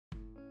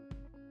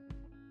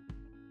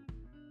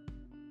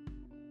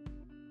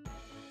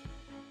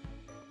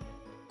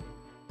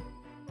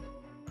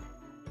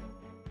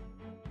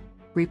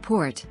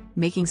Report,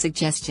 making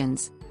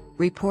suggestions.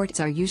 Reports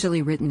are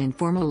usually written in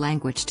formal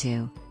language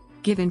to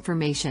give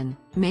information,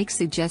 make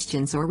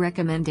suggestions or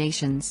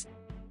recommendations.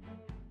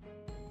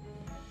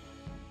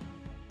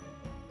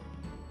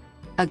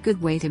 A good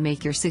way to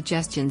make your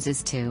suggestions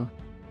is to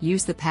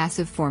use the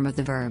passive form of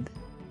the verb.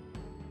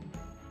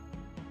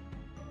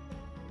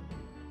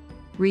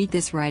 Read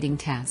this writing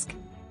task.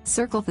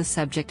 Circle the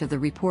subject of the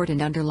report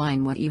and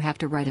underline what you have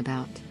to write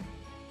about.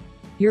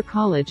 Your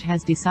college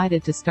has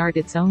decided to start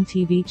its own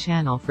TV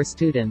channel for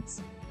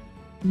students.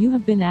 You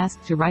have been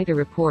asked to write a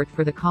report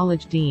for the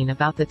college dean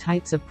about the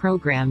types of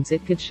programs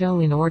it could show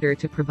in order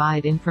to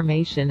provide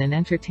information and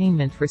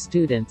entertainment for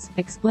students,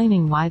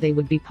 explaining why they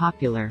would be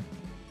popular.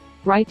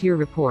 Write your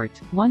report,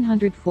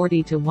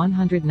 140 to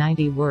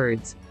 190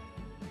 words.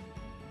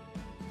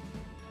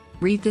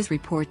 Read this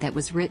report that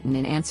was written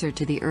in answer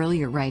to the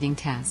earlier writing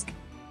task.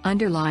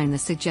 Underline the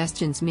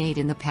suggestions made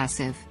in the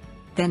passive.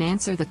 Then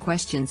answer the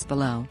questions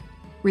below.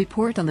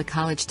 Report on the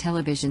college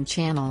television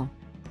channel.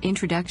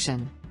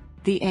 Introduction.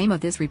 The aim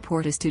of this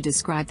report is to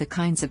describe the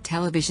kinds of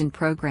television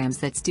programs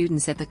that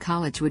students at the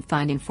college would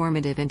find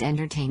informative and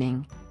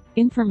entertaining.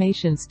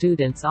 Information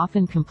students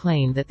often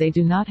complain that they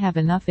do not have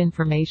enough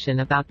information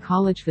about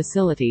college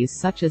facilities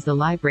such as the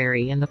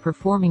library and the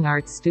performing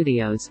arts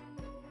studios.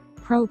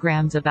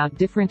 Programs about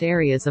different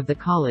areas of the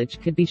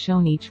college could be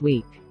shown each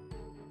week.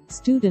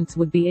 Students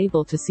would be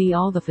able to see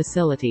all the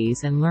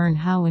facilities and learn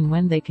how and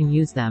when they can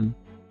use them.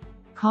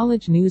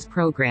 College news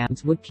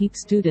programs would keep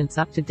students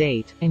up to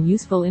date, and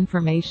useful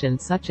information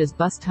such as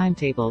bus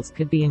timetables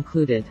could be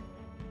included.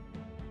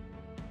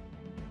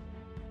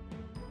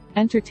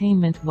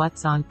 Entertainment.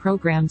 What's on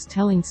programs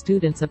telling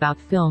students about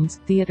films,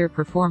 theater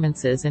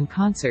performances and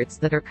concerts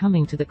that are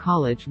coming to the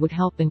college would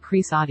help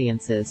increase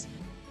audiences.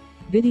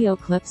 Video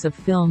clips of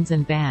films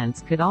and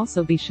bands could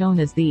also be shown,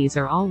 as these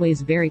are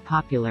always very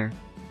popular.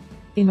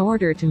 In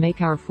order to make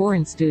our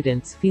foreign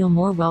students feel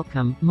more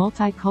welcome,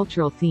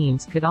 multicultural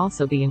themes could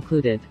also be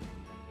included.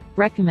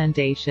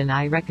 Recommendation.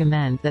 I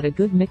recommend that a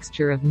good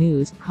mixture of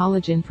news,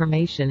 college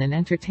information and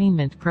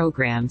entertainment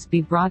programs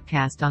be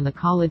broadcast on the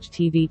college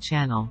TV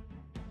channel.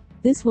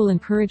 This will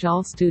encourage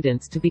all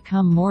students to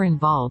become more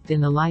involved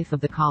in the life of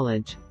the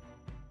college.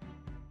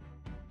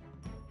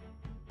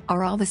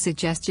 Are all the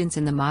suggestions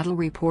in the model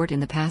report in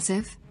the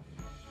passive?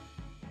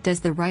 Does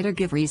the writer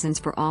give reasons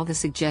for all the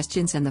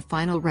suggestions and the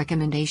final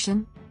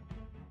recommendation?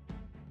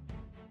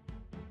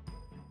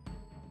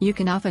 You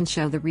can often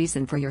show the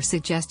reason for your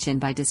suggestion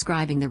by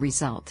describing the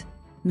result.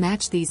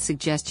 Match these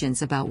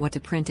suggestions about what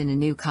to print in a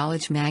new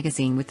college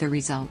magazine with the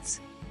results.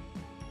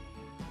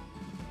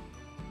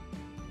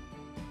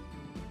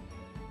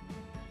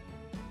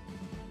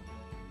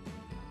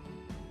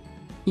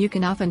 You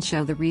can often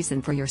show the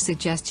reason for your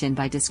suggestion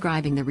by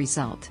describing the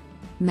result.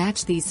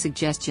 Match these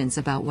suggestions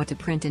about what to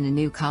print in a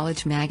new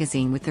college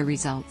magazine with the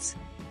results.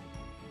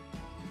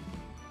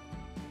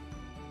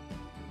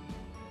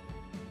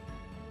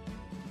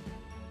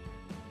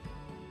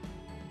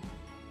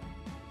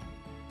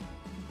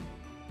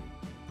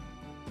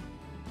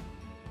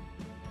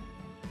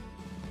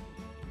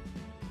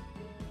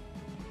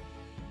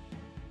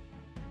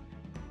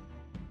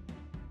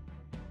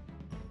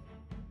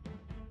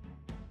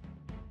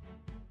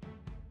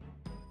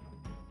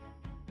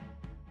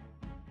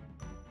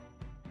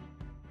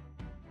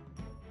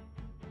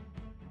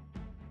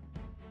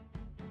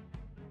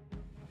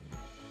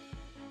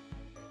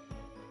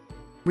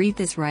 Read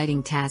this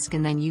writing task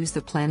and then use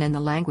the plan and the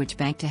language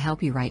bank to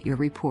help you write your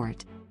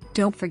report.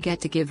 Don't forget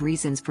to give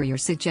reasons for your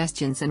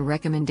suggestions and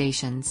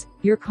recommendations.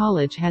 Your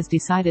college has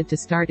decided to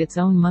start its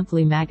own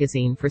monthly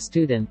magazine for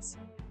students.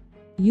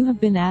 You have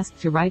been asked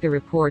to write a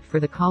report for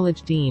the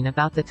college dean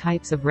about the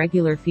types of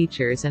regular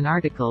features and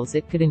articles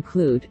it could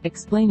include,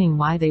 explaining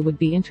why they would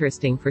be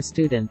interesting for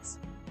students.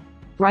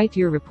 Write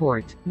your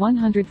report,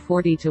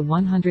 140 to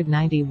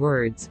 190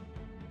 words.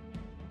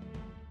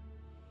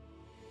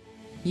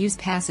 Use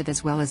passive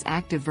as well as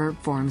active verb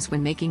forms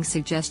when making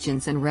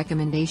suggestions and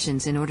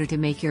recommendations in order to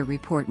make your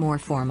report more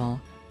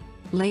formal.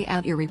 Lay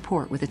out your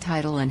report with a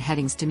title and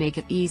headings to make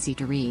it easy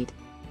to read.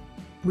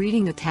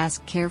 Reading the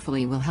task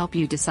carefully will help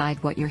you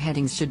decide what your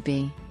headings should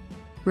be.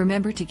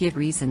 Remember to give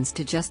reasons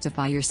to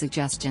justify your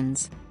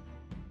suggestions.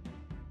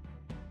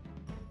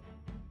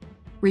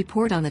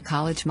 Report on the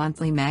College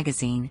Monthly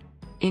Magazine.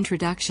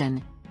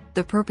 Introduction.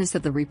 The purpose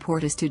of the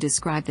report is to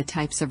describe the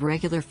types of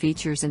regular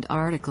features and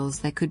articles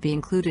that could be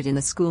included in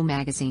the school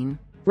magazine.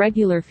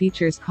 Regular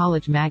features.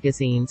 College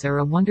magazines are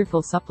a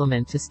wonderful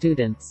supplement to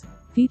students.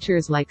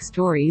 Features like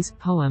stories,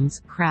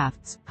 poems,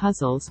 crafts,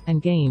 puzzles,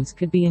 and games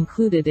could be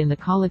included in the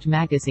college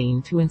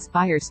magazine to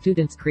inspire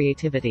students'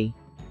 creativity.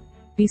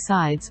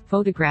 Besides,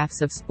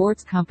 photographs of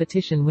sports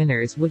competition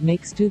winners would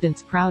make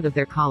students proud of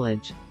their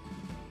college.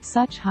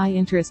 Such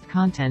high-interest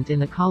content in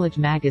the college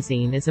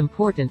magazine is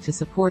important to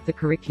support the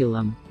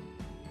curriculum.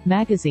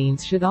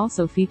 Magazines should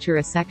also feature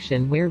a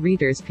section where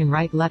readers can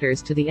write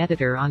letters to the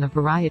editor on a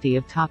variety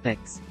of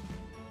topics.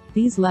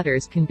 These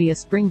letters can be a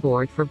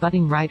springboard for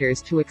budding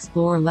writers to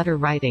explore letter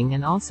writing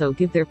and also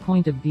give their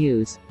point of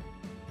views.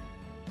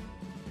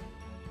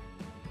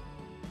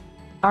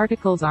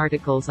 Articles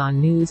on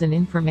news and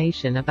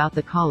information about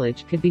the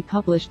college could be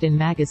published in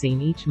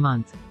magazine each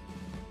month.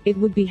 It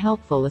would be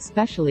helpful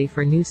especially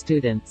for new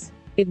students.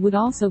 It would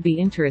also be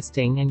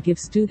interesting and give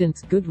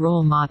students good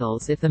role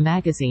models if the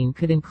magazine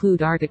could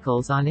include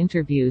articles on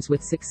interviews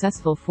with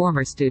successful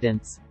former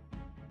students.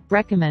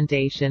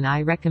 Recommendation: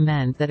 I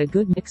recommend that a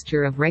good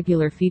mixture of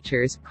regular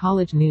features,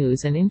 college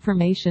news and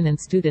information and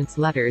students'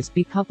 letters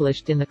be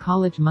published in the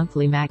College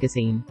Monthly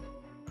magazine.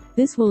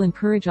 This will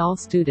encourage all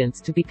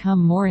students to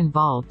become more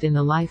involved in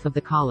the life of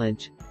the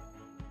college.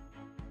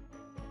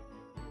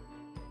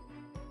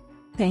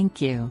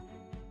 Thank you.